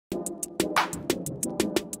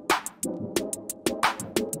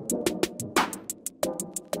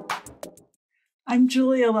I'm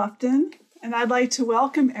Julia Lupton, and I'd like to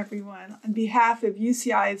welcome everyone on behalf of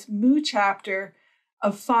UCI's Mu chapter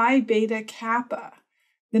of Phi Beta Kappa,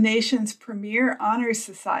 the nation's premier honor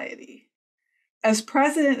society. As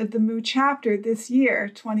president of the Mu chapter this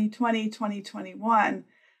year, 2020-2021,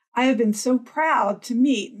 I have been so proud to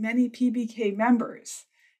meet many PBK members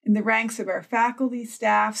in the ranks of our faculty,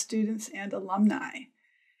 staff, students, and alumni.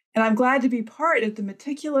 And I'm glad to be part of the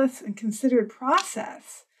meticulous and considered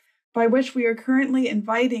process by which we are currently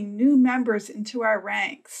inviting new members into our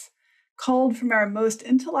ranks, culled from our most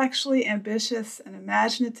intellectually ambitious and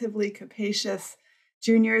imaginatively capacious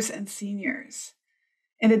juniors and seniors.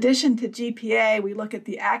 In addition to GPA, we look at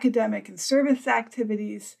the academic and service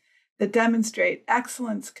activities that demonstrate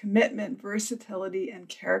excellence, commitment, versatility, and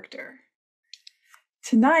character.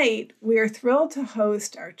 Tonight, we are thrilled to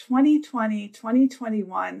host our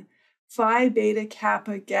 2020-2021 Phi Beta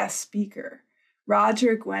Kappa guest speaker,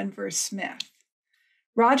 Roger Guenveur Smith.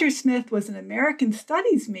 Roger Smith was an American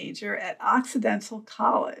Studies major at Occidental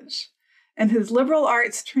College, and his liberal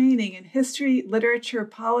arts training in history, literature,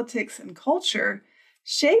 politics, and culture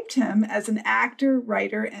shaped him as an actor,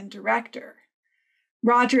 writer, and director.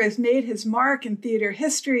 Roger has made his mark in theater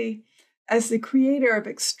history as the creator of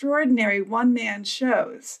extraordinary one-man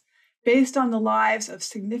shows based on the lives of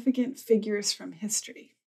significant figures from history.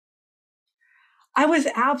 I was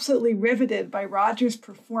absolutely riveted by Roger's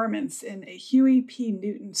performance in A Huey P.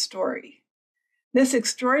 Newton Story. This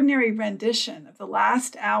extraordinary rendition of the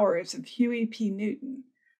last hours of Huey P. Newton,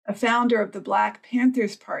 a founder of the Black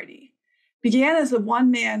Panthers Party, began as a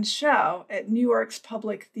one-man show at New York's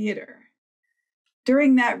Public Theater.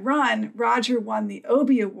 During that run, Roger won the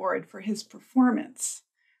Obie Award for his performance,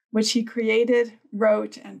 which he created,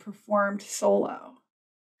 wrote, and performed solo.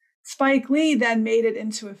 Spike Lee then made it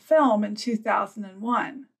into a film in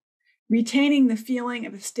 2001, retaining the feeling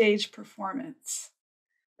of a stage performance.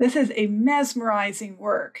 This is a mesmerizing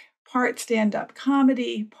work, part stand-up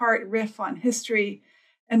comedy, part riff on history,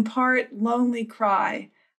 and part lonely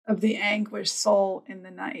cry of the anguished soul in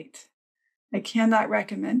the night. I cannot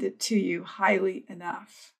recommend it to you highly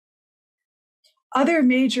enough. Other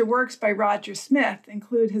major works by Roger Smith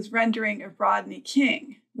include his rendering of Rodney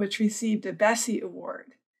King, which received a Bessie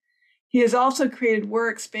Award. He has also created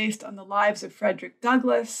works based on the lives of Frederick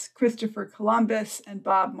Douglass, Christopher Columbus, and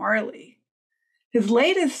Bob Marley. His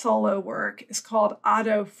latest solo work is called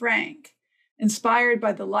Otto Frank, inspired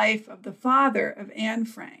by the life of the father of Anne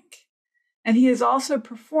Frank. And he has also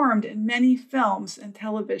performed in many films and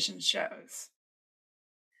television shows.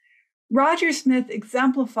 Roger Smith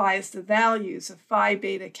exemplifies the values of Phi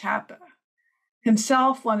Beta Kappa.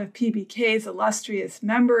 Himself one of PBK's illustrious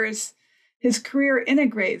members, his career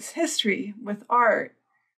integrates history with art,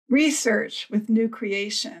 research with new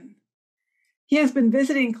creation. He has been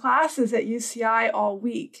visiting classes at UCI all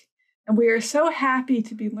week, and we are so happy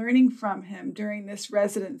to be learning from him during this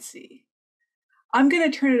residency. I'm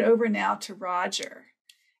going to turn it over now to Roger,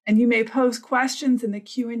 and you may pose questions in the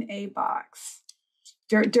Q&A box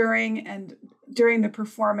during the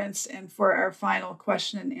performance and for our final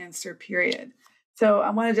question and answer period. So I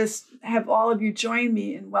want to just have all of you join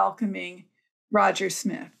me in welcoming Roger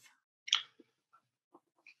Smith.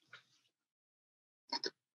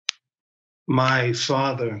 My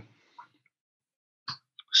father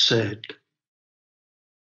said,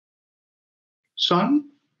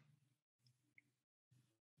 "Son,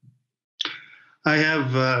 I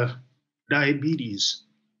have diabetes,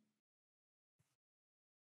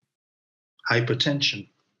 hypertension,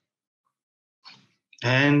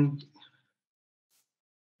 and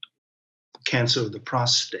cancer of the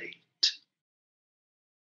prostate.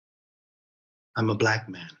 I'm a Black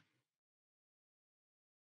man.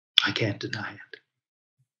 I can't deny it.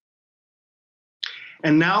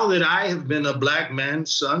 And now that I have been a Black man,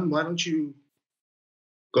 son, why don't you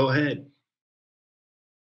go ahead,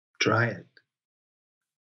 try it.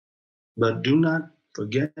 But do not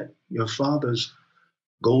forget your father's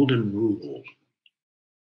golden rule.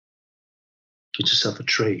 Get yourself a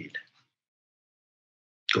trade.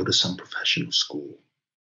 Go to some professional school.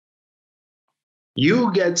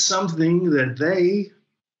 You get something that they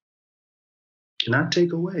cannot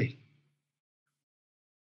take away."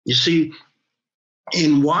 You see,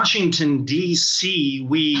 in Washington, D.C.,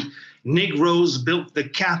 we Negroes built the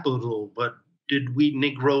Capitol, but did we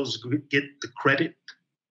Negroes get the credit?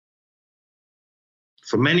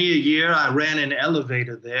 For many a year, I ran an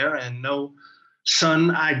elevator there, and no,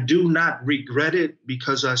 son, I do not regret it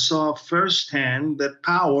because I saw firsthand that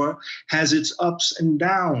power has its ups and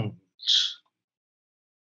downs.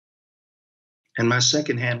 And my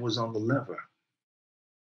second hand was on the lever.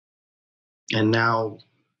 And now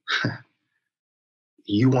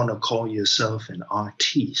You want to call yourself an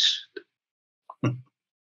artiste.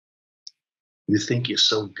 You think you're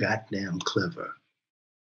so goddamn clever.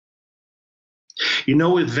 You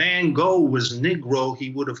know, if Van Gogh was Negro, he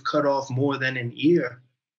would have cut off more than an ear.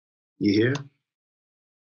 You hear?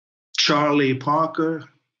 Charlie Parker,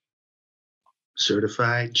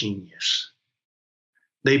 certified genius.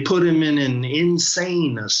 They put him in an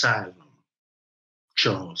insane asylum.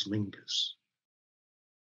 Charles Mingus.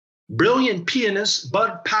 Brilliant pianist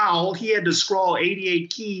Bud Powell, he had to scrawl 88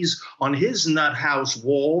 keys on his nut house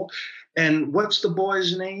wall. And what's the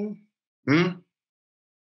boy's name? The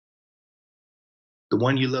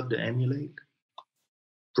one you love to emulate?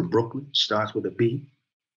 From Brooklyn, starts with a B.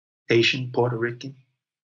 Haitian, Puerto Rican.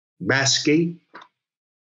 Basquiat,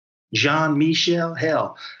 Jean-Michel.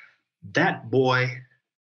 Hell, that boy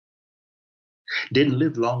didn't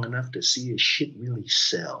live long enough to see his shit really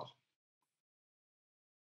sell.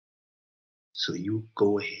 So you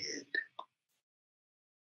go ahead.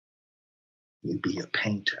 You be a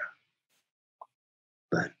painter.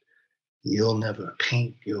 But you'll never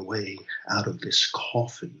paint your way out of this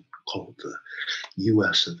coffin called the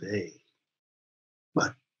US of A.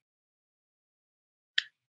 But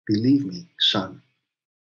believe me, son,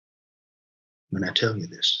 when I tell you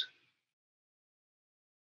this,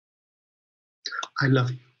 I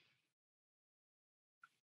love you.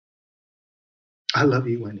 I love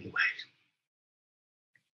you anyway.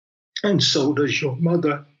 And so does your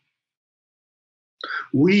mother.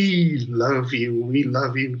 We love you. We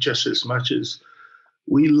love you just as much as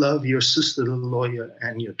we love your sister, the lawyer,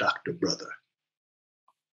 and your doctor brother.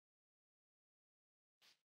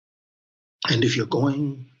 And if you're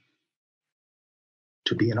going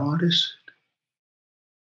to be an artist,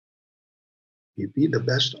 you be the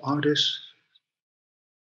best artist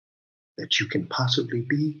that you can possibly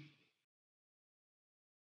be.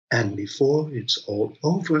 And before it's all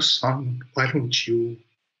over, son, why don't you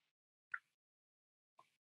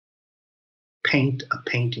paint a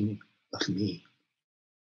painting of me?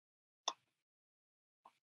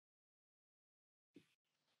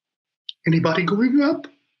 Anybody going up?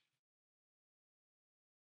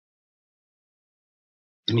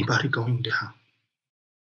 Anybody going down?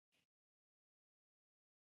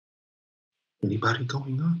 Anybody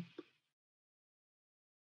going up?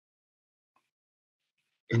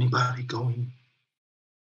 Anybody going?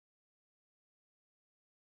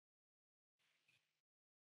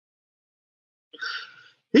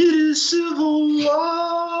 It is civil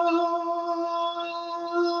war.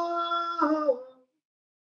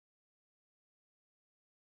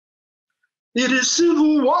 It is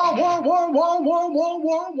civil war, war, war, war, war, war,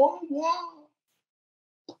 war, war, war.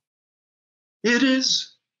 It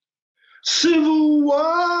is civil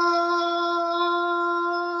war.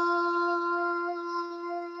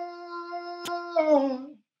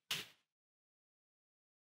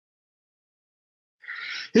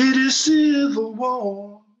 It is civil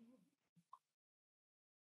war.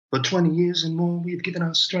 For 20 years and more, we've given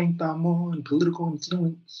our strength, our more, and political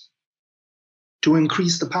influence to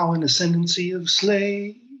increase the power and ascendancy of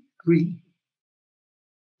slavery.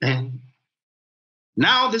 And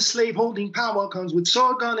now this slave-holding power comes with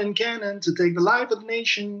sword, gun, and cannon to take the life of the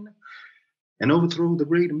nation and overthrow the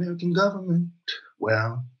great American government.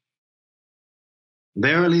 Well,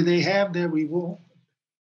 verily they have their reward.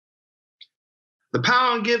 The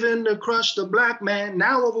power given to crush the black man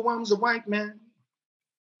now overwhelms the white man.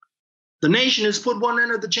 The nation has put one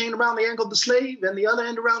end of the chain around the ankle of the slave and the other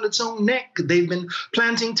end around its own neck. They've been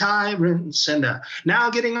planting tyrants and now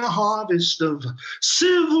getting a harvest of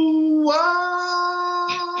civil war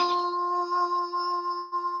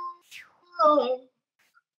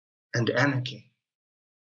and anarchy.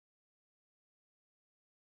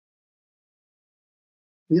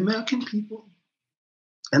 The American people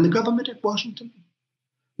and the government at Washington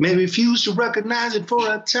may refuse to recognize it for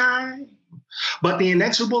a time, but the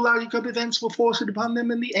inexorable logic of events will force it upon them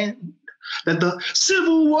in the end. That the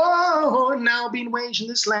civil war now being waged in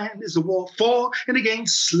this land is a war for and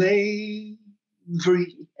against slavery,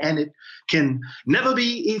 and it can never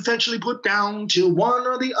be effectually put down till one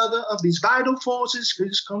or the other of these vital forces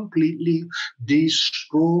is completely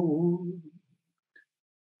destroyed.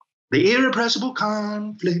 The irrepressible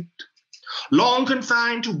conflict, long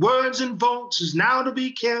confined to words and votes, is now to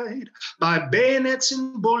be carried by bayonets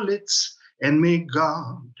and bullets, and may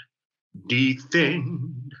God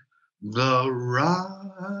defend the right.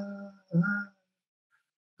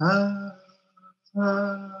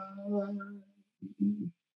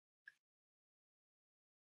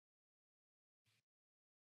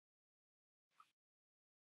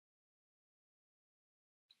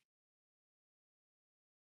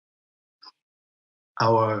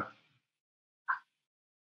 our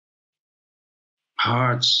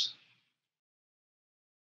hearts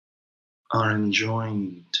are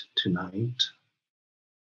enjoined tonight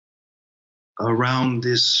around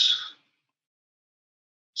this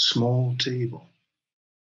small table.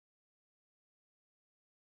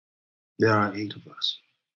 There are 8 of us.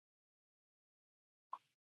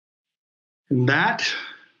 And that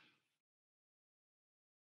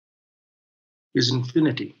is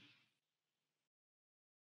infinity.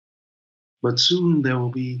 But soon there will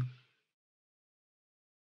be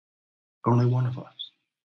only one of us.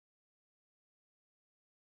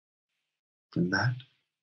 And that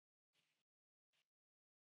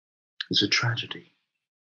is a tragedy.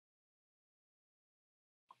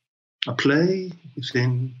 A play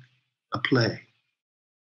within a play,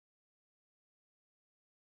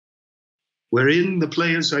 wherein the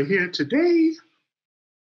players are here today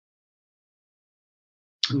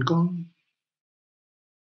and gone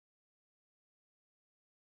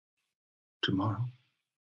tomorrow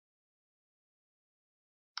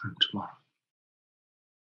and tomorrow.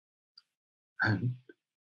 And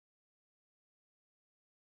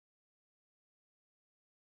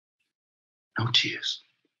no tears,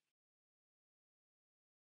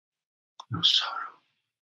 no sorrow.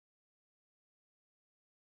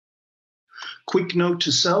 Quick note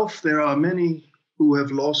to self, there are many who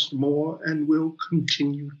have lost more and will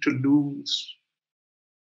continue to lose.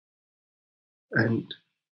 And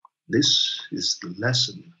this is the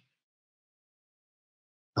lesson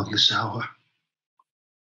of this hour.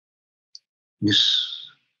 Miss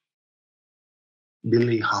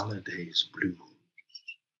Billie Holiday's Blues.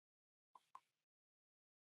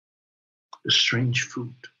 The strange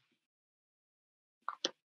fruit.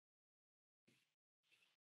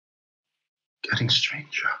 Getting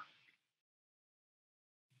stranger.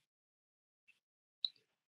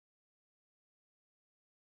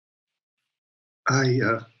 I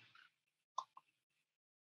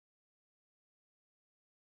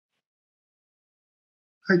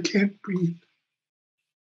can't breathe.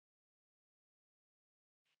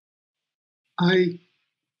 I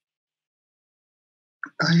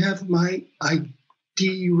have my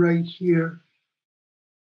ID right here.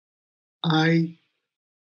 I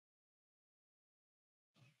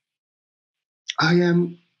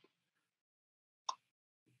am,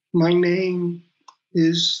 my name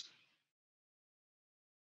is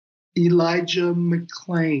Elija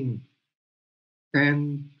McClain,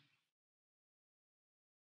 and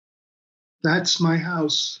that's my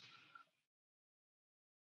house.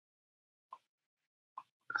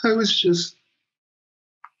 I was just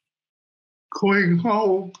going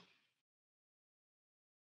home.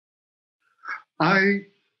 I'm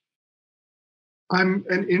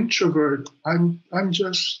an introvert. I'm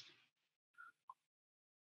just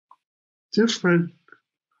different.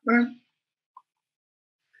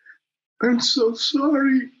 I'm so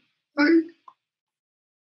sorry.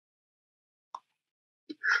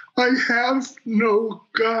 I have no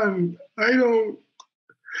gun. I don't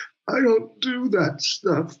do that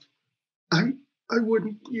stuff. I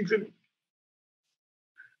wouldn't even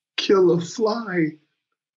kill a fly.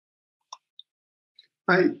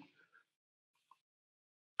 I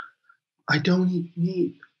don't eat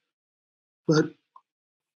meat, but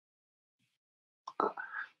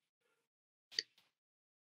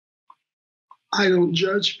I don't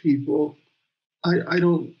judge people. I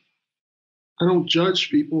don't judge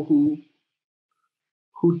people who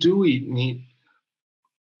do eat meat.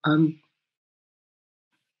 I'm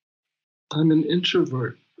an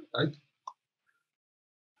introvert. I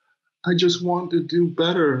just want to do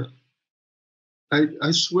better.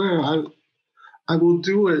 I swear I will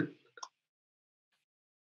do it.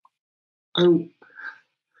 I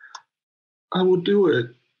will do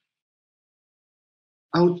it.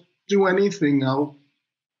 I'll do anything. I'll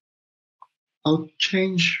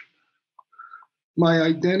change my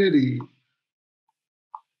identity.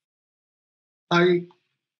 I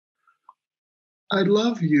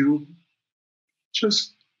love you.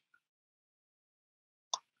 Just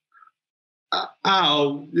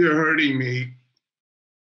ow, you're hurting me.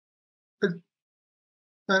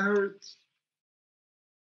 That hurts.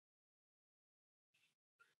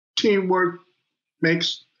 Teamwork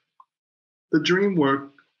makes the dream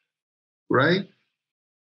work, right?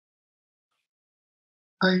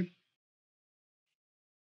 I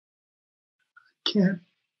can't.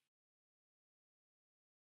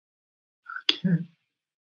 I can't.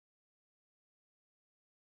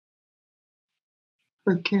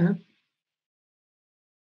 I can't.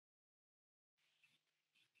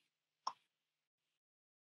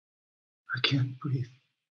 I can't breathe.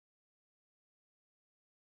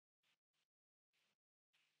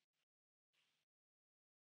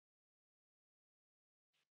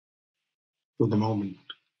 for the moment,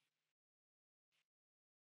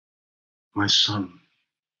 my son,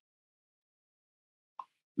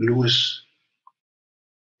 Lewis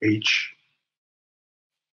H.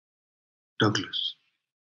 Douglass,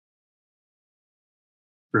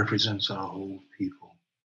 represents our whole people,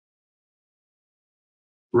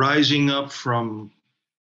 rising up from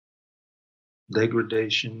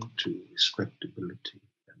degradation to respectability,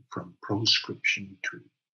 and from proscription to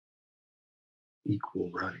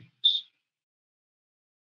equal rights.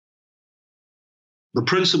 The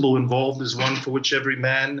principle involved is one for which every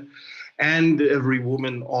man and every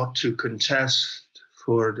woman ought to contest,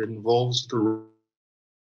 for it involves the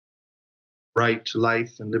right to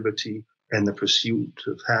life and liberty and the pursuit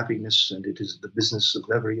of happiness, and it is the business of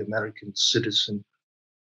every American citizen,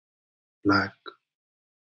 black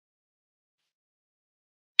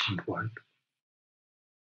and white.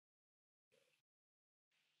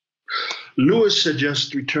 Lewis had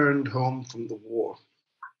just returned home from the war.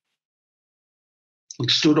 He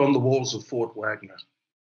stood on the walls of Fort Wagner,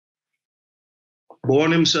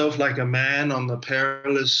 borne himself like a man on the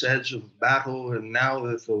perilous edge of battle, and now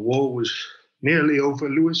that the war was nearly over,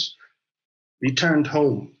 Lewis returned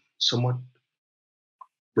home, somewhat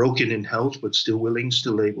broken in health, but still willing,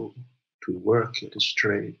 still able to work at his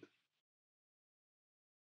trade.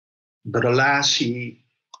 But alas, he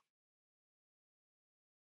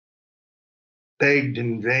begged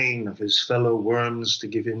in vain of his fellow worms to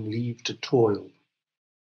give him leave to toil.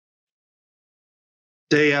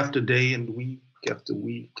 Day after day and week after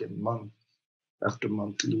week and month after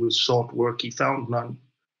month, Lewis sought work. He found none,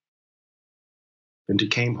 and he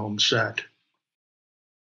came home sad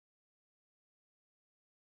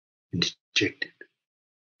and dejected.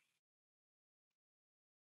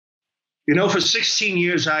 You know, for 16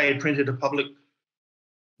 years, I had printed a public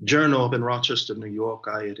journal up in Rochester, New York.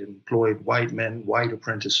 I had employed white men, white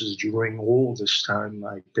apprentices. During all this time,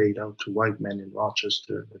 I paid out to white men in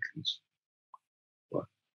Rochester at least, what,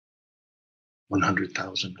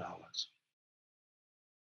 $100,000.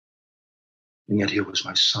 And yet here was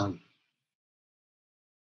my son,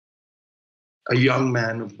 a young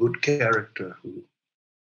man of good character who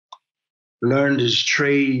learned his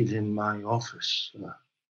trade in my office, a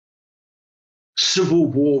Civil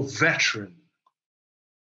War veteran,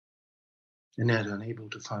 and yet unable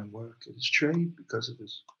to find work at his trade because of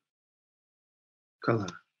his color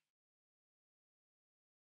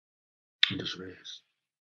and his race.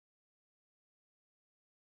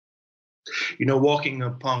 You know, walking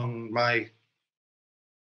upon my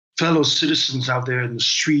fellow citizens out there in the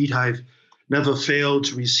street, I've never failed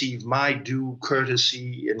to receive my due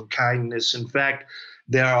courtesy and kindness. In fact,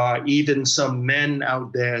 there are even some men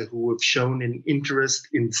out there who have shown an interest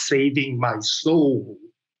in saving my soul.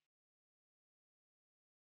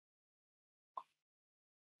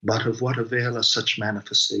 But of what avail are such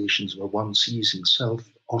manifestations where one sees himself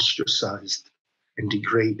ostracized and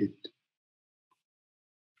degraded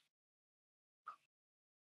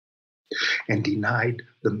and denied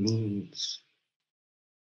the means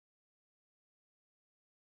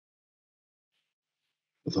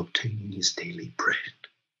of obtaining his daily bread?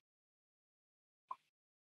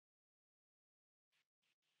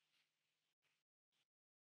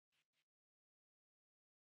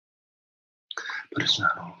 But it's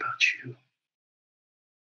not all about you.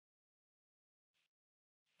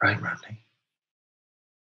 Right, Rodney?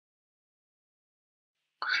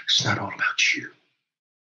 It's not all about you.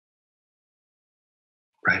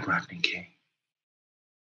 Right, Rodney King?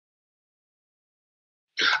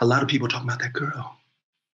 A lot of people talk about that girl.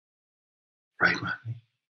 Right, Rodney?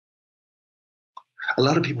 A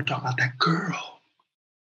lot of people talk about that girl.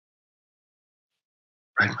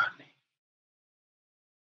 Right, Rodney?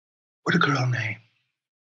 What a girl name?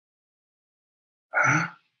 Huh?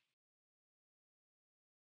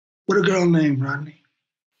 What a girl name, Rodney?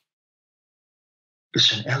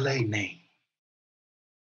 It's an LA name.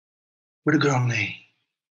 What a girl name?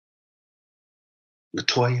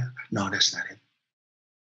 Latoya? No, that's not it.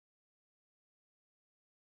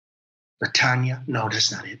 Latanya? No,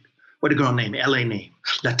 that's not it. What a girl name? LA name.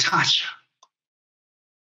 Latasha.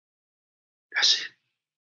 That's it.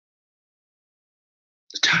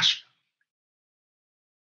 Latasha.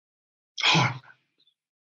 Harmon.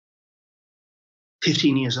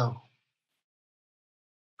 15 years old.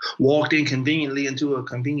 Walked inconveniently into a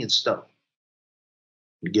convenience store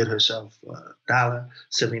to get herself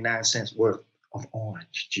 $1.79 worth of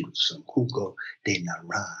orange juice, some jugo de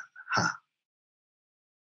naranja.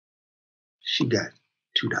 She got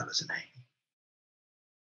 $2 a name.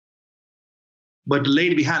 But the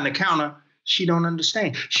lady behind the counter, she don't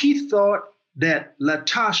understand. She thought that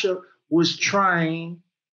Latasha was trying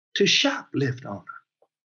to shoplift on her.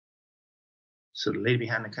 So the lady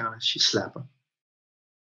behind the counter, she slapped her.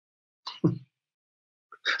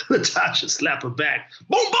 Latasha slapped her back.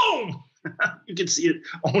 Boom, boom! You can see it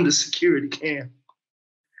on the security cam.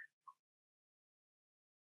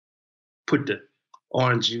 Put the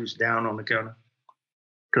orange juice down on the counter.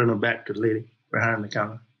 Turn her back to the lady behind the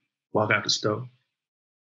counter. Walk out the store.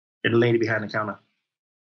 And the lady behind the counter,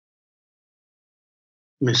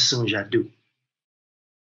 Miss Sunjadu.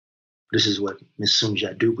 This is what Miss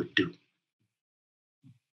Sunjadu would do.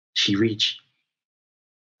 She reached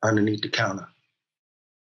underneath the counter,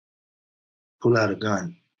 pull out a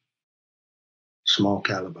gun, small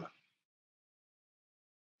caliber,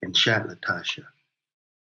 and shot Latasha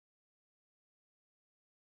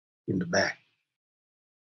in the back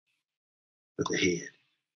of the head.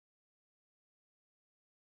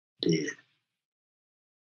 Dead.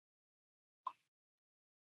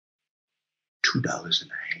 $2 in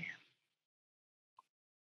her hand.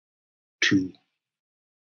 2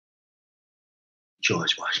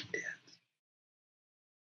 George Washington.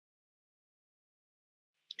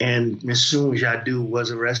 And Miss Sunjadu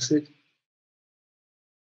was arrested.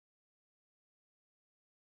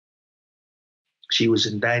 She was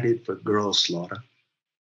indicted for girl slaughter.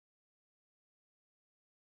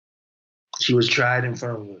 She was tried in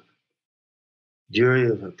front of a jury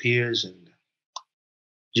of her peers, and the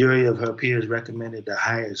jury of her peers recommended the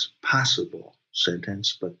highest possible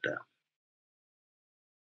sentence, but the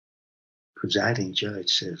presiding judge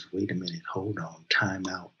says, wait a minute, hold on, time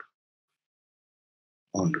out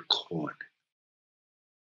on the court.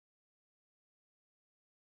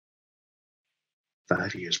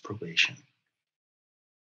 5 years probation.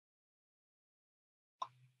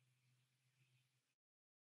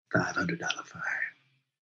 $500 fine.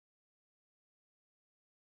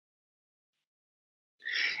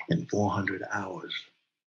 And 400 hours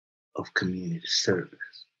of community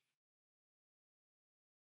service.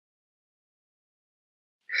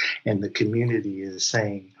 And the community is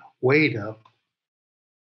saying, wait up,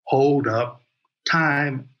 hold up,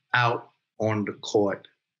 time out on the court.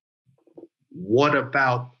 What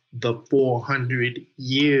about the 400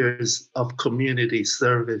 years of community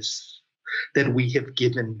service that we have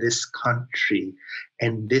given this country?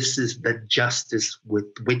 And this is the justice with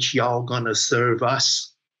which y'all gonna serve us?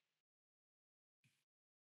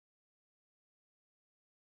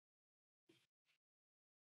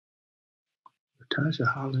 Tasha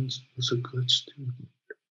Hollins was a good student.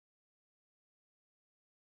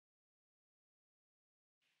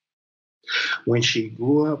 When she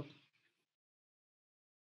grew up,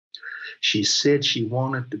 she said she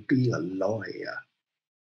wanted to be a lawyer.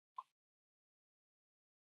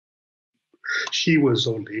 She was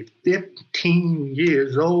only 15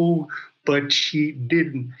 years old, but she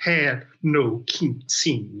didn't have no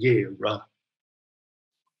quinceañera.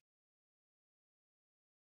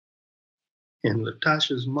 And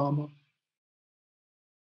Latasha's mama,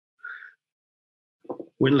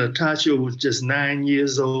 when Latasha was just 9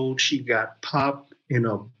 years old, she got popped in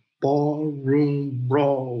a ballroom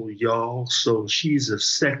brawl, y'all. So she's a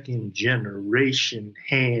second generation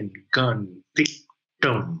handgun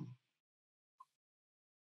victim.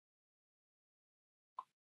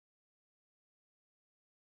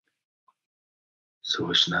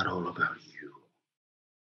 So it's not all about you,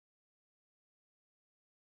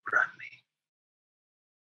 Rodney.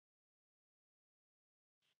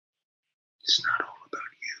 It's not all about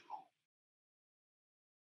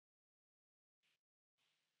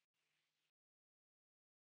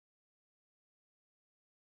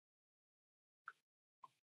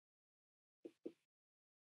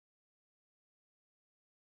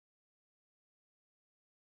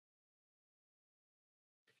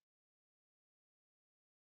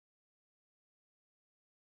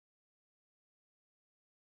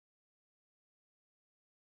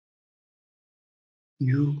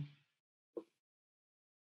you.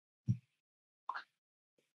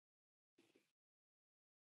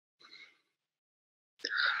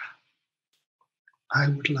 I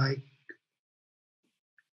would like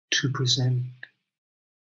to present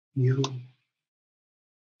you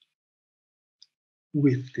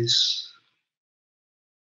with this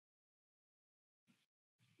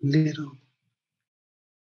little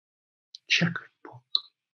checkered book,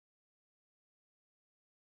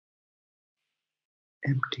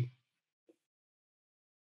 empty.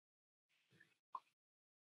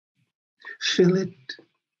 Fill it,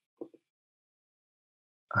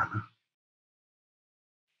 Anna.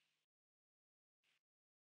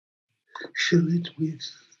 Fill it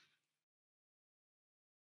with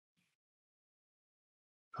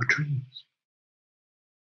your dreams.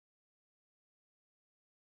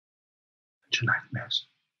 to nightmares.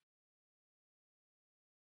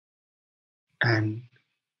 And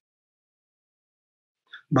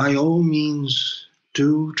by all means,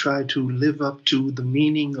 do try to live up to the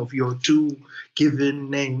meaning of your two given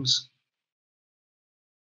names,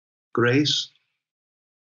 Grace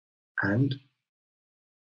and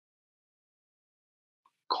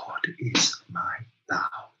God is my thou.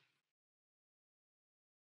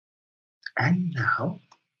 And now,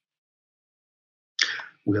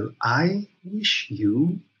 will I wish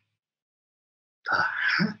you the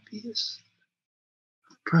happiest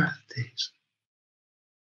of birthdays,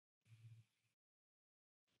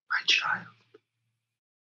 my child.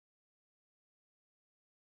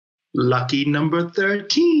 Lucky number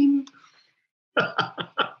 13.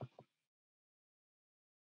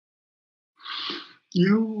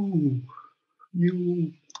 You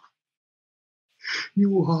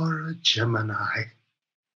are a Gemini,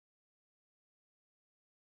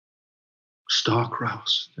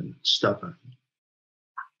 star-crossed and stubborn,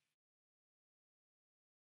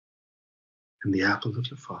 and the apple of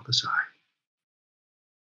your father's eye.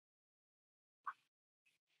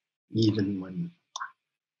 Even when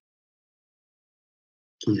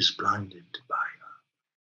he is blinded by a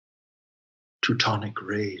Teutonic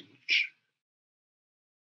rage,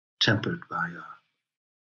 tempered by a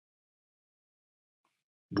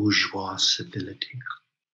bourgeois civility.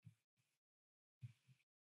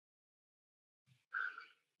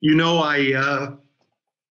 You know, I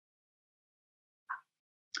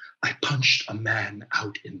punched a man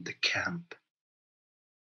out in the camp.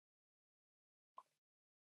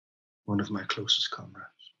 One of my closest comrades.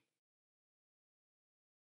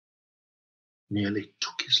 Nearly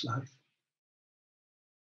took his life.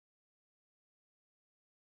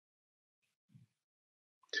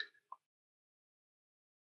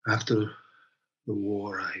 After the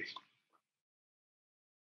war, I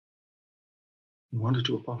wanted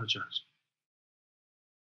to apologize.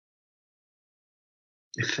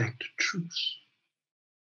 Effect truce.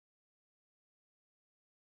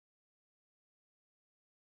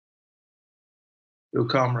 Your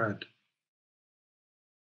comrade,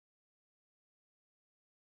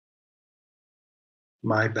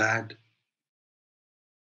 my bad.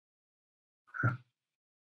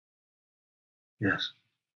 Yes,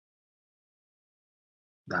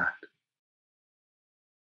 that.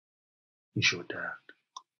 He's your dad.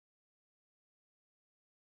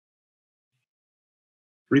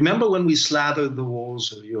 Remember when we slathered the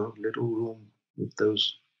walls of your little room with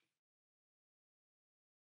those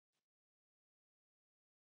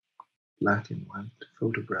black and white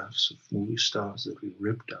photographs of movie stars that we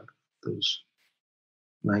ripped out of those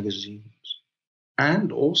magazines?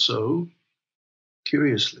 And also,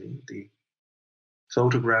 curiously, the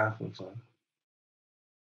photograph of a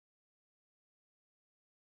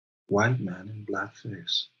white man in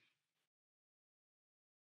blackface.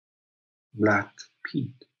 Black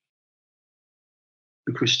Pete,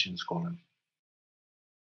 the Christians call him.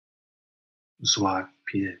 Zwart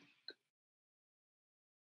Piet,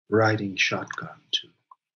 riding shotgun to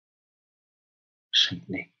St.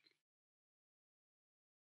 Nick.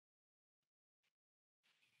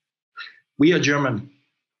 We are German,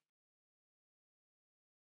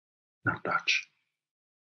 not Dutch.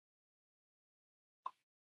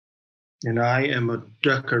 And I am a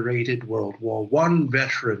decorated World War I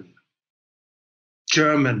veteran,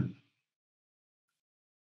 German,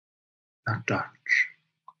 not Dutch.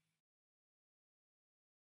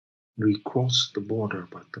 We crossed the border,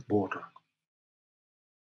 but the border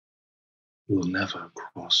will never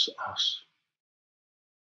cross us.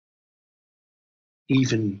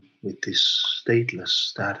 Even with this stateless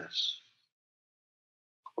status,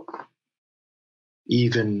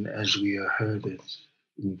 even as we are herded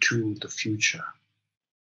into the future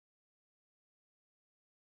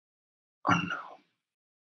unknown.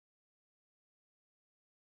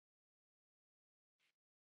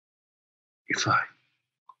 If I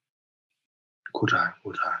would I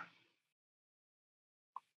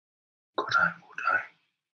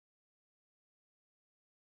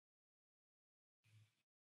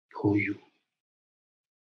pull you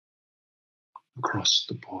across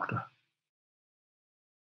the border?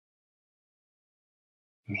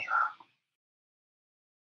 Mi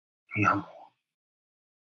amor.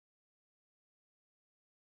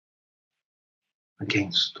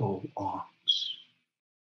 Against all odds,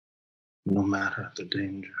 no matter the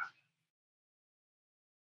danger.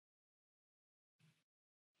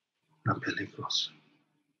 No peligros.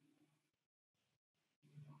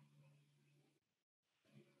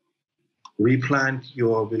 Replant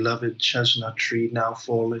your beloved chestnut tree, now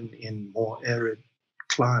fallen in more arid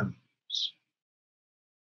climes.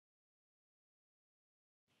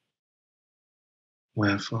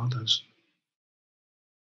 where fathers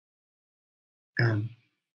and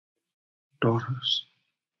daughters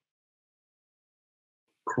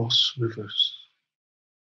cross rivers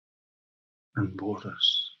and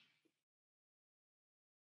borders,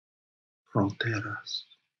 fronteras,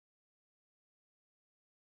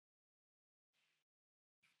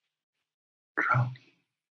 drowning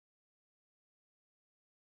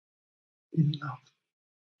in love.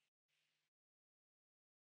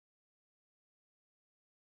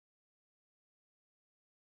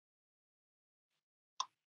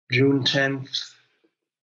 June 10th,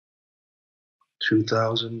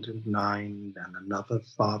 2009, and another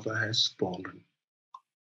father has fallen.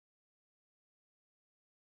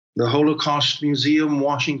 The Holocaust Museum,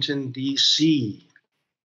 Washington, D.C.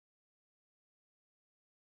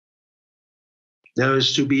 There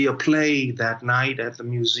is to be a play that night at the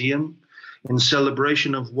museum in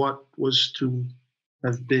celebration of what was to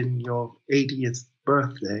have been your 80th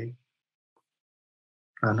birthday,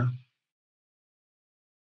 Anna.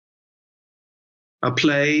 A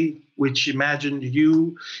play which imagined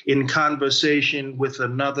you in conversation with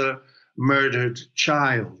another murdered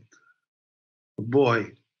child, a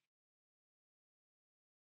boy,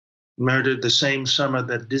 murdered the same summer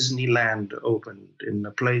that Disneyland opened in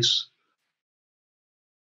a place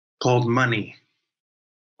called Money,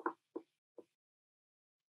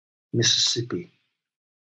 Mississippi.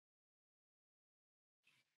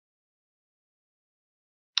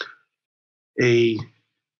 A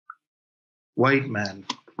white man,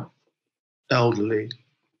 elderly,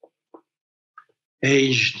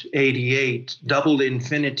 aged 88, double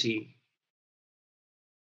infinity,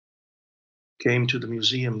 came to the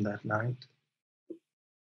museum that night.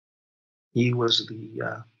 He was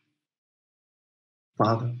the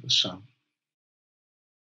father of the son.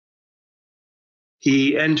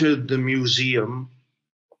 He entered the museum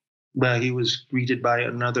where he was greeted by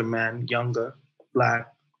another man, younger,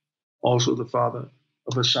 black, also the father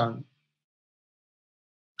of a son,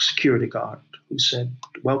 security guard, who said,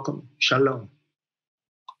 "Welcome, shalom."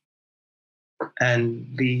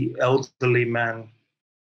 And the elderly man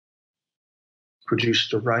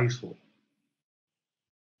produced a rifle.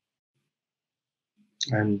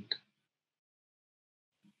 And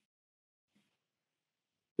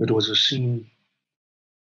it was a scene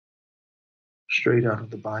straight out of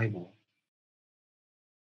the Bible.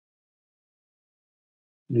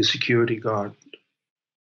 The security guard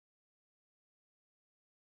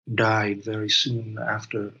died very soon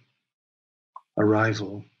after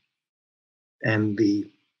arrival, and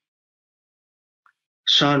the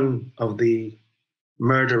son of the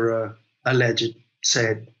murderer alleged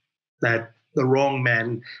said that the wrong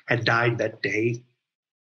man had died that day,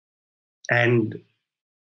 and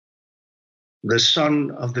the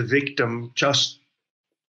son of the victim, just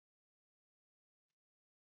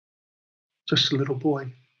a little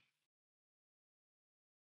boy,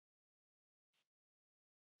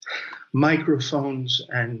 microphones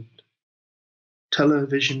and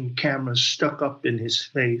television cameras stuck up in his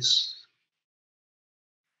face,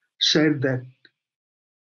 said that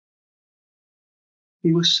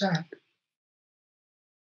he was sad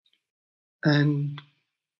and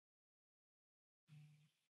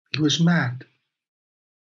he was mad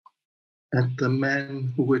at the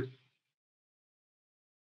man who had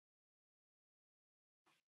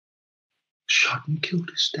shot and killed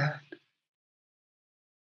his dad.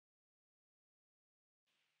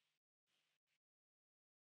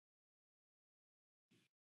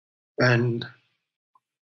 And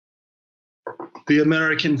the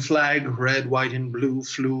American flag, red, white, and blue,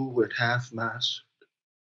 flew at half-mast.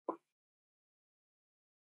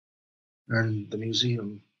 And the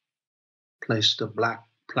museum placed a black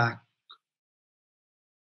plaque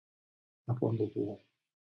up on the wall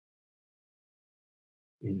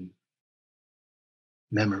in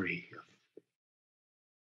memory of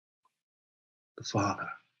the father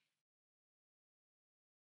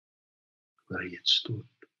where he had stood.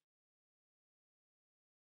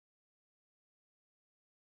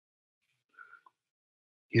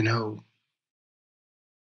 You know,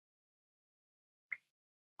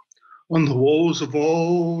 on the walls of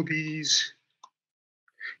all these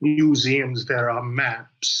museums, there are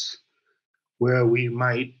maps where we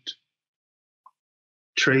might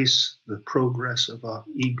trace the progress of our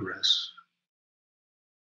egress,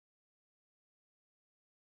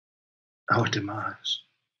 our demise.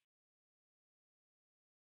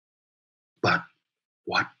 But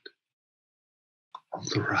what of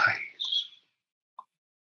the rise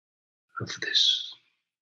of this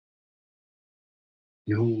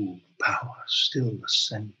new power still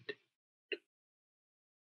ascending?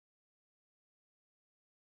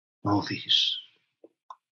 All these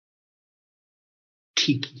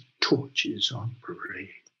tiki torches on parade.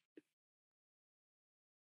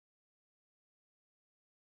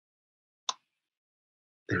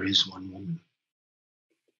 There is one woman,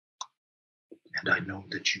 and I know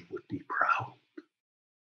that you would be proud.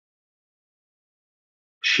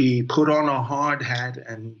 She put on a hard hat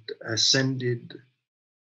and ascended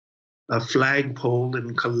a flagpole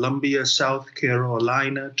in Columbia, South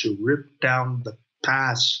Carolina, to rip down the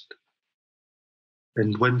past.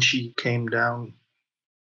 And when she came down,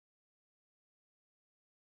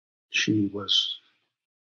 she was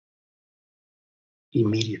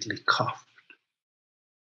immediately cuffed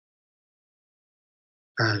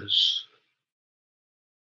as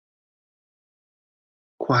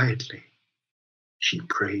quietly she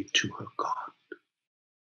prayed to her God,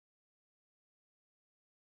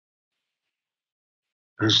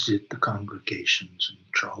 as did the congregations in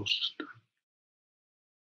Charleston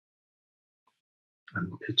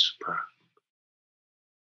and Pittsburgh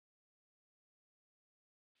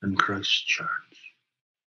and Christchurch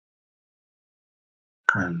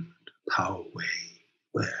and Poway,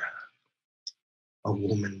 where a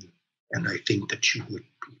woman, and I think that you would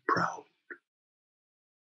be proud,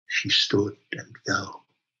 she stood and fell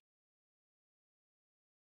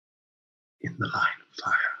in the line of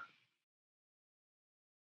fire.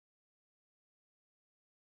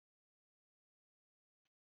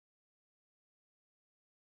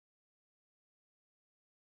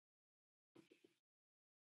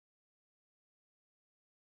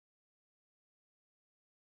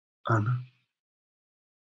 Anna,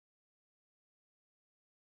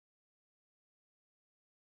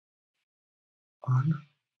 Anna,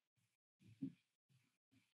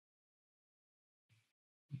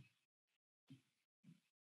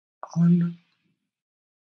 Anna.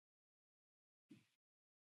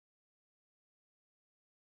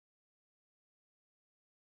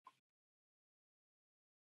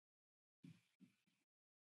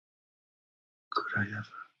 Could I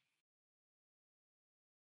ever?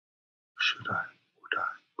 Should I? Would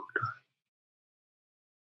I? Could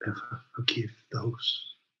I ever forgive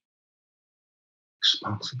those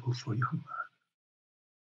responsible for your murder?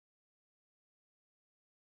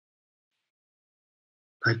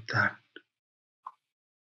 Like that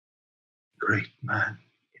great man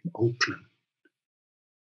in Oakland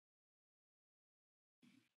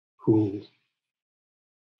who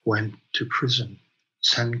went to prison,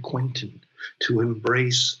 San Quentin, to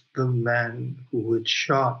embrace the man who had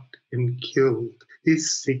shot and killed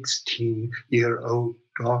his 16-year-old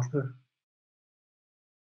daughter.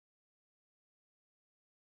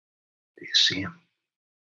 Do you see him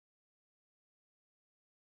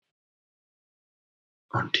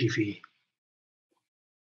on TV?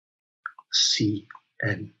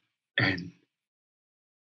 CNN,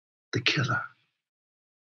 the killer.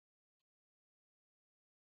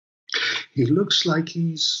 He looks like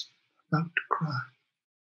he's about to cry.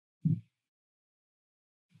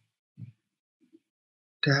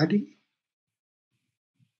 Daddy?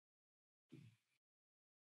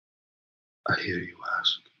 I hear you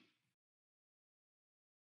ask.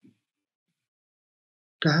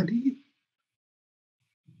 Daddy?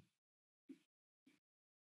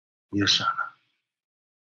 Yes,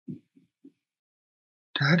 Anna.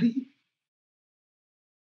 Daddy?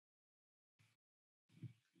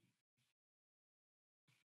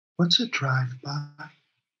 What's a drive-by?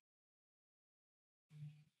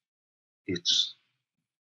 It's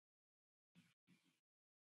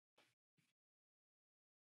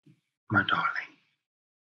my darling.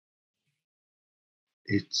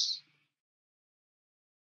 It's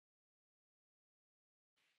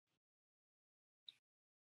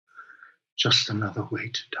just another way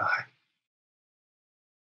to die.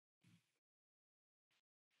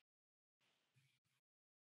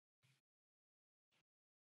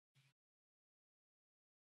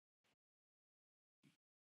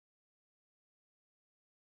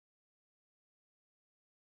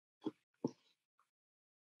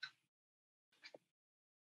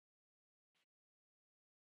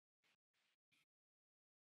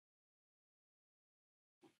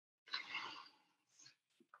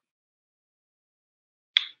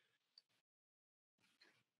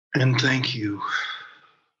 And thank you,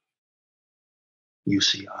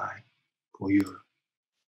 UCI, for your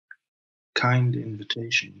kind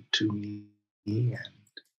invitation to me and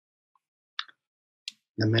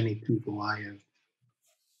the many people I have.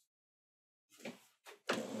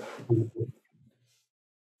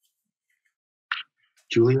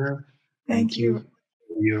 Julia, thank you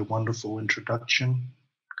for your wonderful introduction.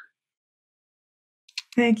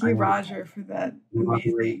 Thank you, Roger, for that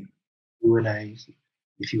amazing Q&A.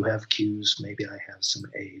 If you have Q's, maybe I have some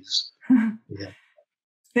A's. Yeah.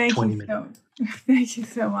 Thank 20 you minutes. thank you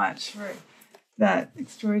so much for that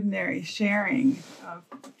extraordinary sharing of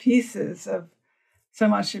pieces of so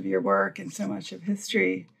much of your work and so much of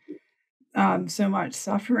history, so much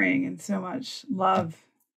suffering and so much love.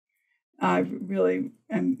 I really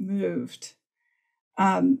am moved.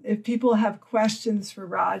 If people have questions for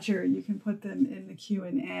Roger, you can put them in the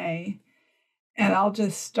Q&A. And I'll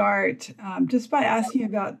just start just by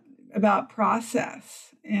asking about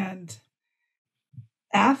process and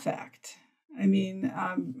affect. I mean,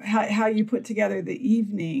 how you put together the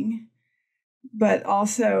evening, but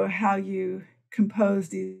also how you compose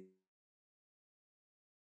these.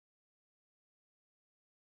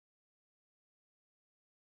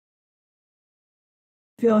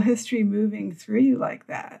 Feel history moving through you like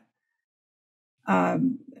that. I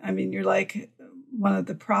mean, you're like one of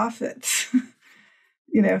the prophets,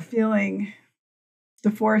 feeling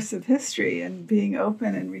the force of history and being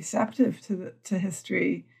open and receptive to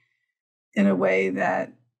history in a way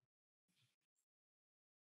that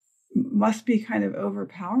must be kind of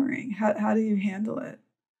overpowering. How do you handle it?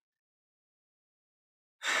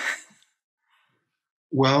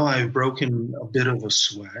 Well, I've broken a bit of a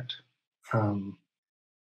sweat, and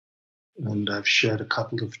I've shed a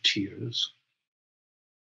couple of tears,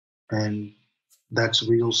 and that's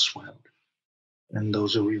real sweat, and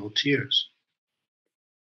those are real tears.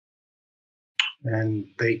 And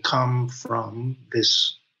they come from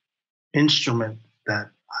this instrument that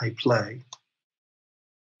I play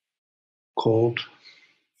called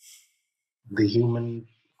the human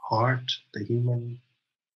heart, the human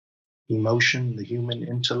emotion, the human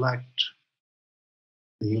intellect,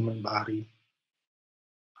 the human body.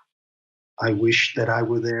 I wish that I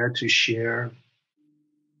were there to share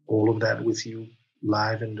all of that with you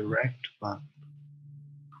live and direct, but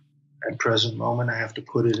at present moment, I have to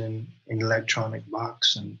put it in an electronic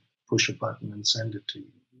box and push a button and send it to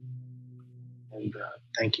you. And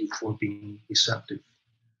thank you for being receptive.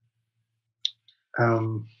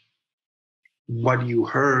 What you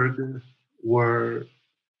heard were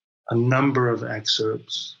a number of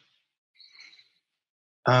excerpts,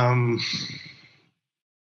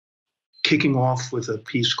 kicking off with a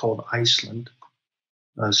piece called Iceland,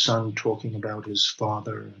 a son talking about his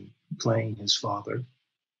father and playing his father,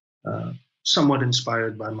 somewhat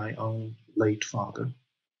inspired by my own late father.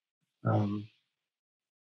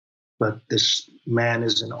 But this man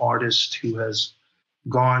is an artist who has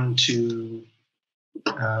gone to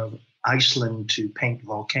Iceland to paint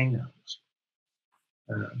volcanoes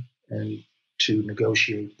and to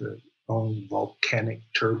negotiate the own volcanic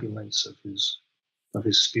turbulence of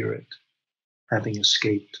his spirit, having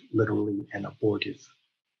escaped literally an abortive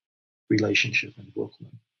relationship in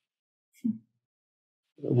Brooklyn.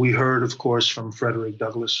 We heard, of course, from Frederick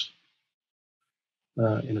Douglass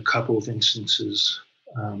in a couple of instances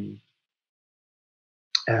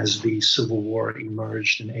as the Civil War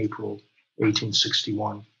emerged in April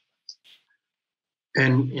 1861.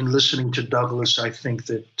 And in listening to Douglass, I think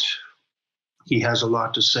that he has a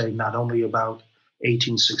lot to say, not only about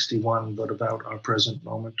 1861, but about our present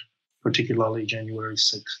moment, particularly January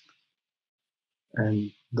 6th.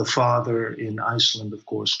 And the father in Iceland, of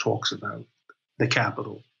course, talks about the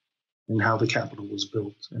Capitol and how the Capitol was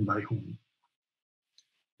built and by whom.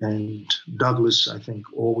 And Douglass, I think,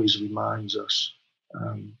 always reminds us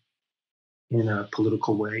in a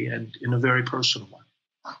political way and in a very personal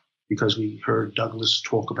way, because we heard Douglass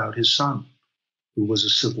talk about his son, who was a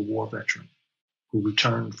Civil War veteran, who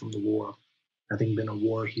returned from the war, having been a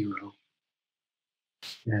war hero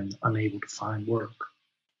and unable to find work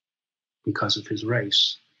because of his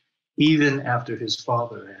race, even after his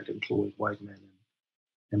father had employed white men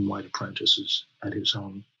and white apprentices at his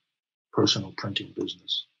own personal printing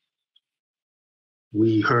business.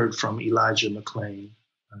 We heard from Elija McClain,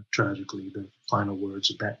 tragically, the final words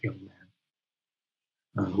of that young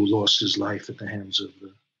man who lost his life at the hands of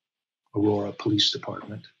the Aurora Police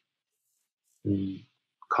Department in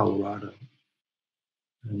Colorado.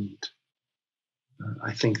 And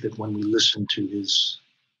I think that when we listen to his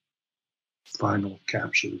final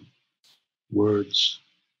captured words,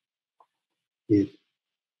 it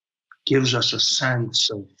gives us a sense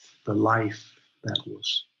of the life that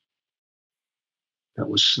was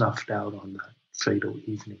snuffed out on that fatal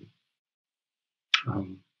evening.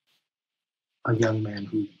 A young man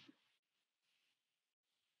who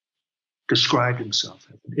described himself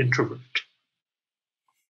as an introvert,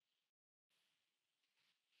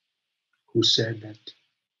 who said that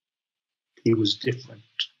he was different.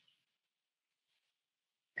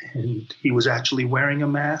 And he was actually wearing a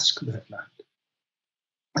mask that night.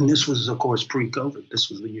 And this was, of course, pre-COVID. This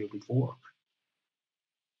was the year before.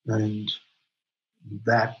 And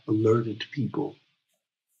that alerted people,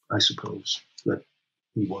 I suppose, that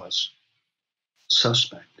he was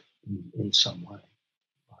suspect in some way.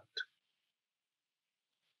 But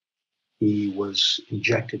he was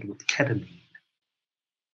injected with ketamine,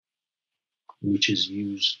 which is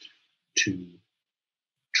used to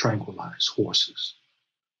tranquilize horses.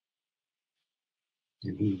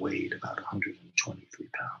 And he weighed about 123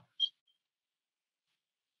 pounds.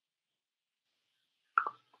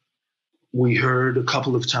 We heard a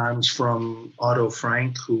couple of times from Otto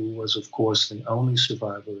Frank, who was, of course, the only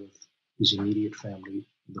survivor of his immediate family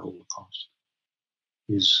in the Holocaust.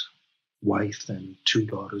 His wife and 2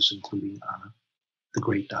 daughters, including Anna, the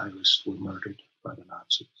great diarist, were murdered by the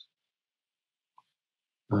Nazis.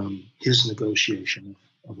 His negotiation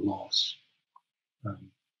of loss.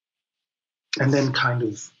 And then kind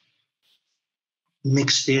of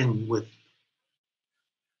mixed in with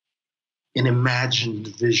an imagined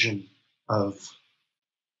vision of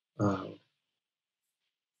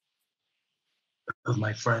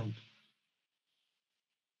my friend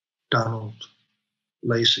Donald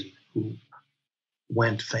Lacey, who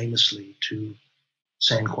went famously to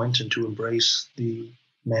San Quentin to embrace the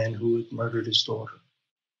man who had murdered his daughter.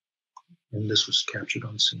 And this was captured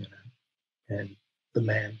on CNN. And the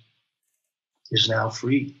man is now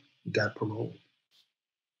free. He got parole.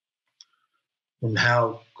 And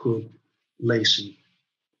how could Lacey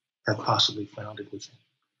have possibly found it within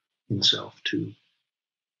himself to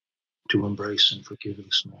embrace and forgive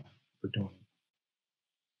this man for doing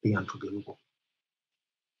the unforgivable?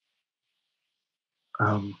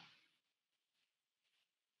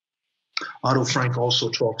 Otto Frank also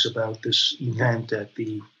talks about this event at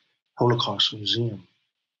the Holocaust Museum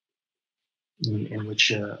in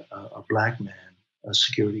which a black man, a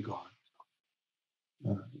security guard,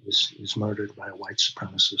 is murdered by a white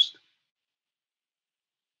supremacist.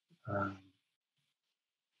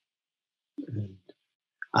 And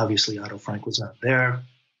obviously Otto Frank was not there,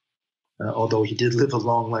 although he did live a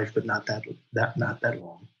long life, but not that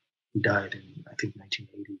long. He died in, I think,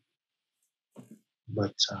 1980.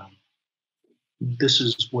 But this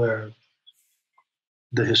is where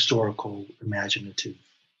the historical imaginative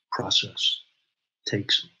process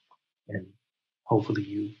takes me, and hopefully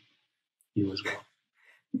you as well.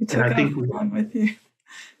 You took and I think we with you.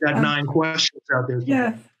 got 9 questions out there.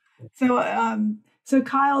 Yes. So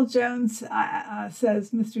Kyle Jones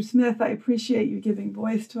says, Mr. Smith, I appreciate you giving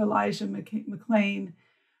voice to Elija McClain.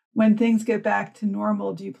 When things get back to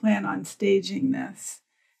normal, do you plan on staging this?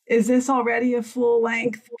 Is this already a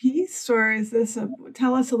full-length piece, or is this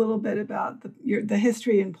tell us a little bit about the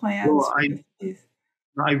history and plans for this piece?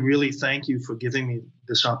 I really thank you for giving me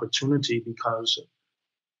this opportunity because,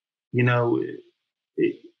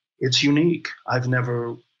 it's unique. I've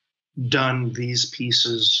never done these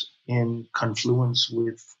pieces in confluence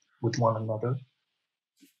with one another.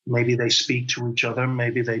 Maybe they speak to each other,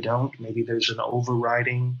 maybe they don't. Maybe there's an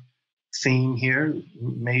overriding theme here,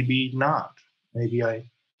 maybe not. Maybe I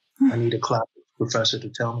need a classics professor to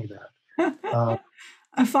tell me that.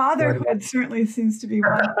 A fatherhood certainly seems to be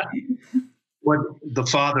one theme. What the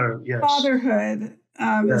father, yes. Fatherhood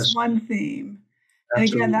is one theme. And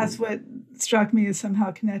Absolutely. again, that's what struck me, is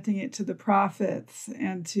somehow connecting it to the prophets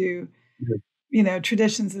and to,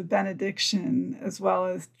 traditions of benediction as well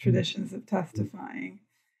as traditions of testifying.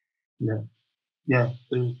 Yeah,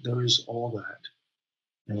 there is all that.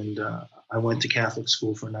 And I went to Catholic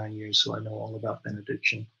school for 9 years, so I know all about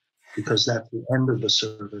benediction, because that's the end of the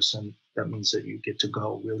service, and that means that you get to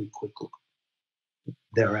go really quickly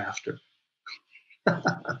thereafter.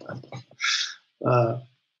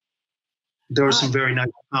 There are some very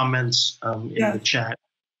nice comments in the chat,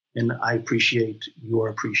 and I appreciate your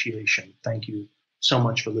appreciation. Thank you so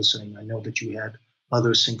much for listening. I know that you had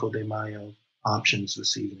other Cinco de Mayo options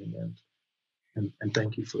this evening, and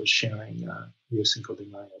thank you for sharing your Cinco de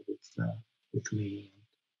Mayo with me.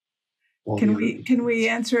 Can we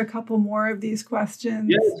answer a couple more of these questions?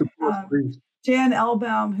 Yes, of course, please. Jan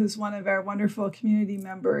Elbaum, who's one of our wonderful community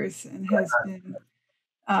members and has been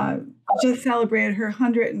just celebrated her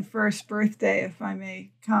 101st birthday, if I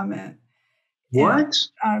may comment. What?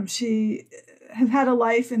 And, she has had a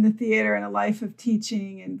life in the theater and a life of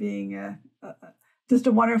teaching and being just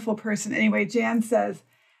a wonderful person. Anyway, Jan says,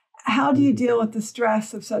 how do you deal with the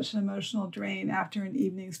stress of such an emotional drain after an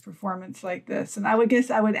evening's performance like this? And I would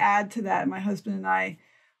add to that, my husband and I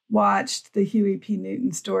watched the Huey P.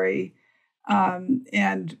 Newton story,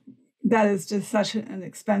 and that is just such an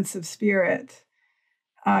expensive spirit.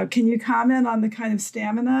 Can you comment on the kind of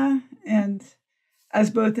stamina, and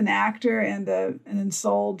as both an actor and an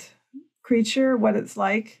ensouled creature, what it's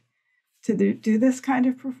like to do this kind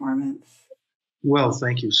of performance? Well,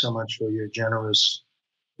 thank you so much for your generous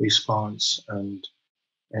response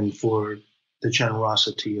and for the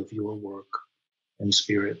generosity of your work and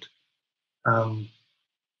spirit. Um,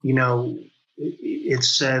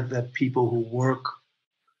 it's said that people who work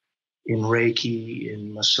in Reiki,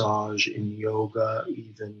 in massage, in yoga,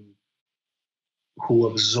 even who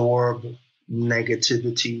absorb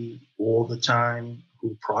negativity all the time,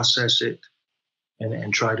 who process it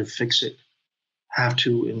and try to fix it, have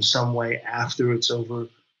to, in some way, after it's over,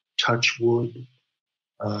 touch wood,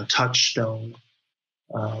 touch stone.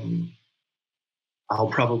 Um, I'll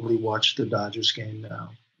probably watch the Dodgers game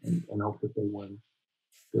now and hope that they win.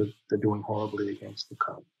 They're doing horribly against the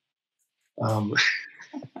Cubs. Um,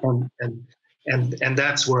 and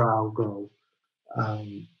that's where I'll go.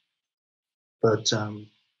 Um, but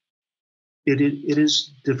it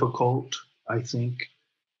is difficult, I think,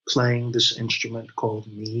 playing this instrument called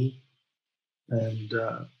me, and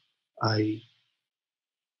I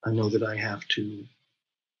I know that I have to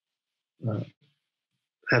uh,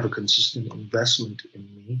 have a consistent investment in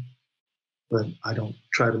me, but I don't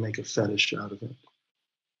try to make a fetish out of it.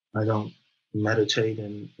 I don't meditate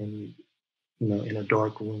in a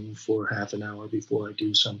dark room for half an hour before I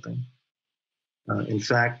do something. In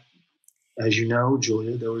fact, as you know,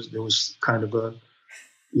 Julia, there was kind of a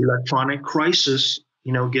electronic crisis,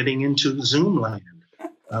 getting into Zoom land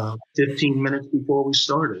 15 minutes before we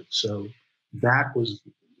started. So that was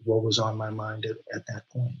what was on my mind at that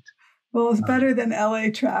point. Well, it's Um, better than LA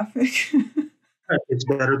traffic. it's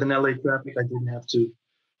better than LA traffic. I didn't have to,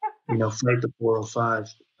 fight the 405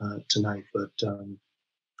 tonight, but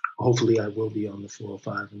hopefully I will be on the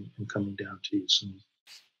 405 and coming down to you soon.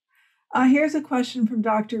 Here's a question from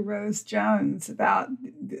Dr. Rose Jones about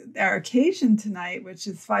our occasion tonight, which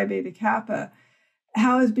is Phi Beta Kappa.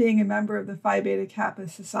 How has being a member of the Phi Beta Kappa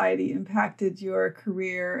Society impacted your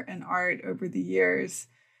career and art over the years?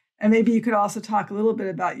 And maybe you could also talk a little bit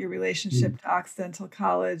about your relationship to Occidental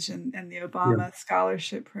College and the Obama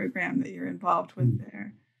Scholarship Program that you're involved with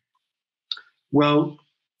there. Well,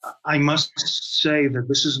 I must say that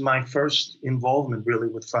this is my first involvement really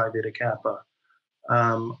with Phi Beta Kappa.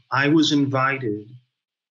 I was invited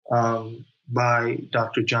by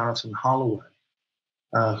Dr. Jonathan Holloway,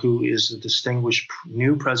 who is the distinguished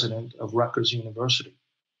new president of Rutgers University.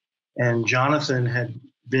 And Jonathan had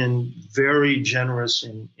been very generous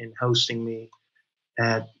in hosting me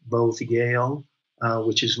at both Yale,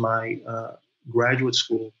 which is my graduate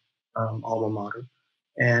school alma mater,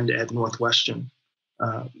 and at Northwestern,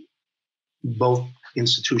 both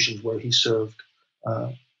institutions where he served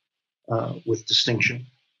with distinction.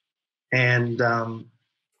 And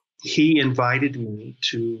he invited me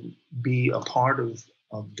to be a part of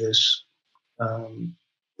this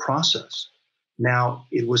process. Now,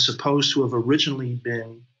 it was supposed to have originally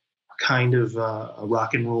been kind of a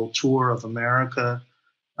rock and roll tour of America,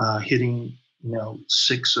 hitting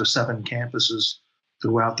 6 or 7 campuses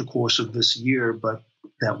throughout the course of this year, but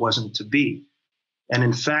that wasn't to be. And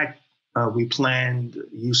in fact, we planned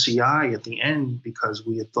UCI at the end because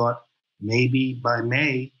we had thought maybe by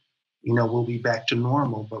May, we'll be back to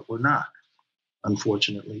normal, but we're not,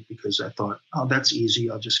 unfortunately, because I thought, oh, that's easy.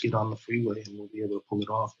 I'll just get on the freeway and we'll be able to pull it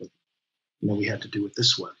off. But, we had to do it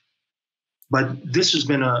this way. But this has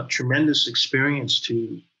been a tremendous experience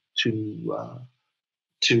to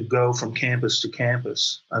go from campus to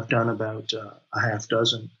campus. I've done about a half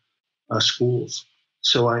dozen schools.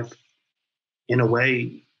 So I've, in a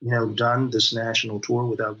way, done this national tour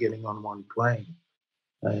without getting on one plane.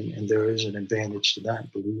 And there is an advantage to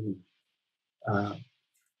that, believe me.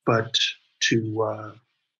 But to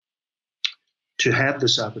have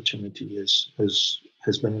this opportunity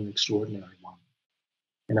has been an extraordinary one.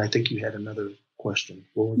 And I think you had another question.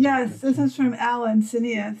 Yes, this is from Al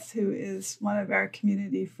Encinius, who is one of our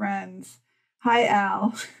community friends. Hi,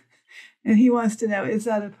 Al. And he wants to know, is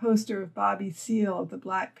that a poster of Bobby Seale of the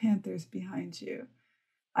Black Panthers behind you?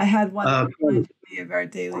 I had one that reminded me of our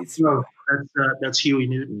daily story. No, that's Huey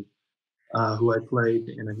Newton, who I played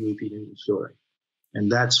in a Huey P. Newton story.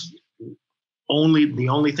 And that's the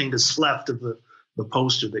only thing that's left of the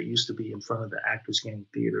poster that used to be in front of the Actors Gang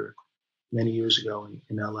Theater many years ago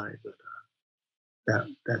in LA. But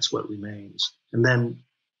that's what remains. And then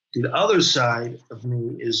the other side of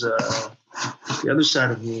me is the other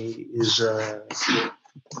side of me.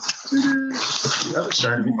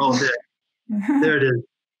 Oh, there it is.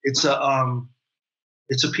 It's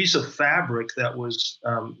a piece of fabric that was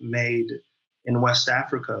made in West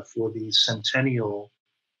Africa for the centennial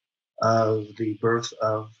of the birth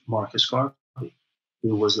of Marcus Garvey,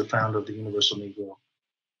 who was the founder of the Universal Negro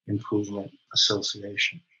Improvement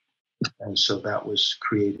Association. And so that was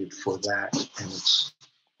created for that.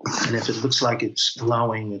 And if it looks like it's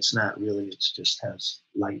glowing, it's not really. It just has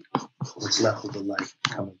light. What's left of the light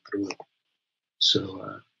coming through it.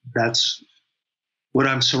 So that's what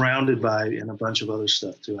I'm surrounded by, and a bunch of other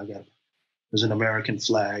stuff too. There's an American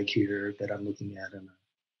flag here that I'm looking at, and a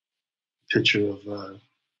picture of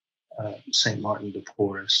St. Martin de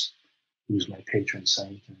Porres, who's my patron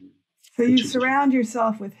saint. So you surround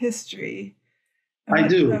yourself with history. I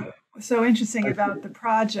do. So interesting about the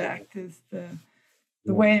project is the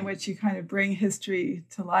way in which you kind of bring history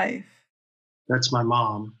to life. That's my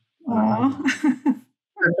mom.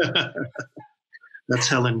 That's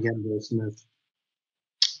Elija McClain Smith.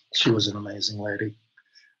 She was an amazing lady.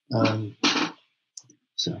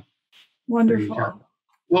 So wonderful.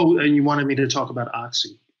 Well, and you wanted me to talk about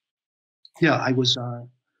Oxy. Yeah, I was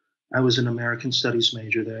an American Studies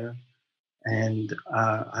major there, and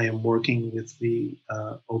I am working with the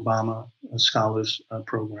Obama Scholars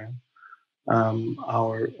Program.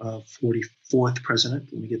 Our 44th president,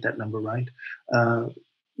 let me get that number right,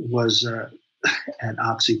 was at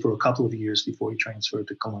Oxy for a couple of years before he transferred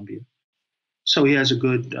to Columbia. So he has a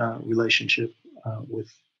good relationship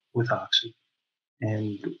with Oxy.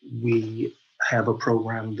 And we have a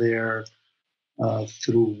program there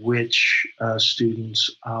through which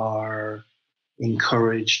students are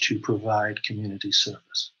encouraged to provide community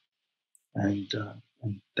service. And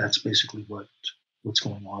that's basically what's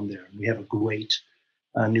going on there. And we have a great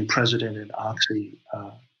new president at Oxy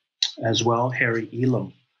as well, Harry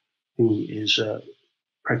Elam, who is a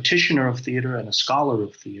practitioner of theater and a scholar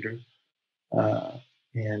of theater.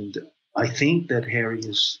 And I think that Harry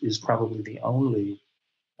is probably the only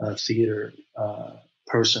theater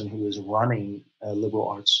person who is running a liberal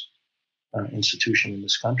arts institution in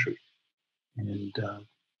this country. And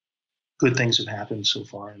good things have happened so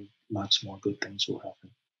far, and lots more good things will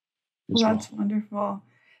happen. Well, that's wonderful.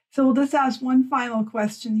 So we'll just ask one final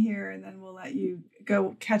question here, and then we'll let you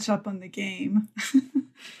go catch up on the game.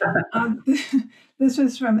 This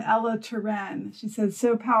was from Ella Turen. She says,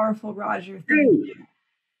 "So powerful, Roger. Thank you."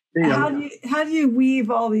 How do you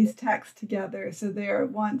weave all these texts together so they're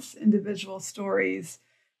at once individual stories,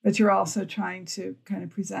 but you're also trying to kind of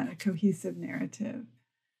present a cohesive narrative?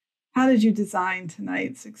 How did you design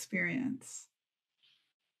tonight's experience?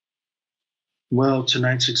 Well,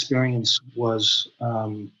 tonight's experience was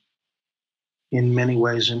in many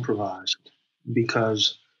ways improvised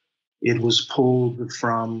because it was pulled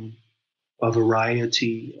from a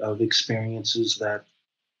variety of experiences that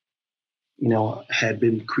had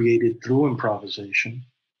been created through improvisation.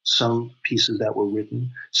 Some pieces that were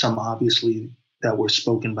written, some obviously that were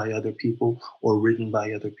spoken by other people or written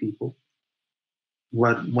by other people.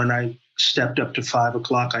 When I stepped up to 5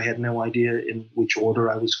 o'clock, I had no idea in which order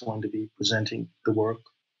I was going to be presenting the work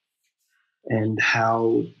and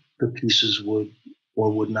how the pieces would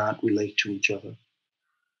or would not relate to each other.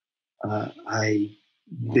 I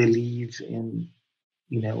believe in,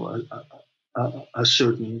 a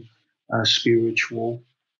certain spiritual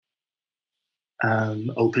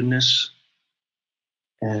openness,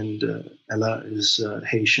 and Ella is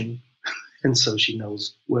Haitian, and so she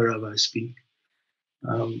knows wherever I speak.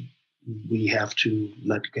 We have to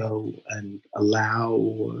let go and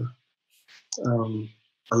allow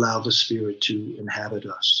the spirit to inhabit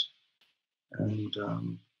us, and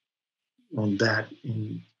that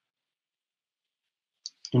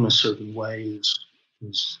in a certain way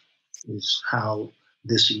is how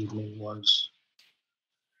this evening was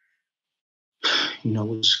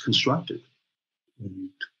constructed. And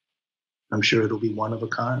I'm sure it'll be one of a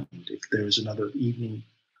kind. If there's another evening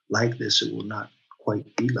like this, it will not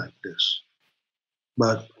quite be like this.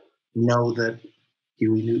 But know that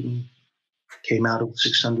Huey Newton came out of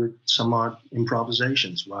 600 some odd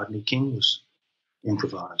improvisations. Rodney King was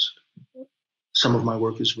improvised. Some of my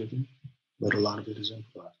work is written, but a lot of it is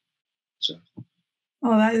improvised. So.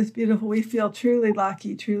 Oh, that is beautiful. We feel truly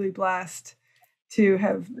lucky, truly blessed to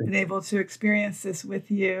have been able to experience this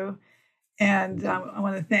with you. And I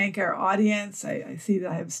want to thank our audience. I see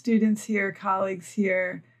that I have students here, colleagues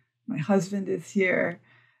here. My husband is here.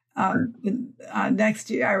 Next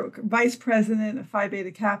year, our vice president of Phi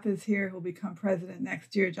Beta Kappa is here, who will become president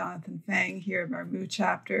next year, Jonathan Fang, here of our Mu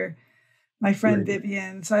chapter. My friend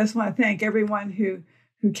Vivian. So I just want to thank everyone who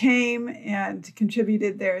came and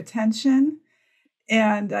contributed their attention.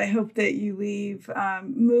 And I hope that you leave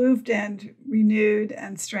moved and renewed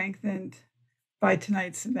and strengthened by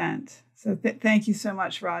tonight's event. So thank you so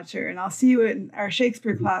much, Roger. And I'll see you in our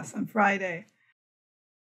Shakespeare class on Friday.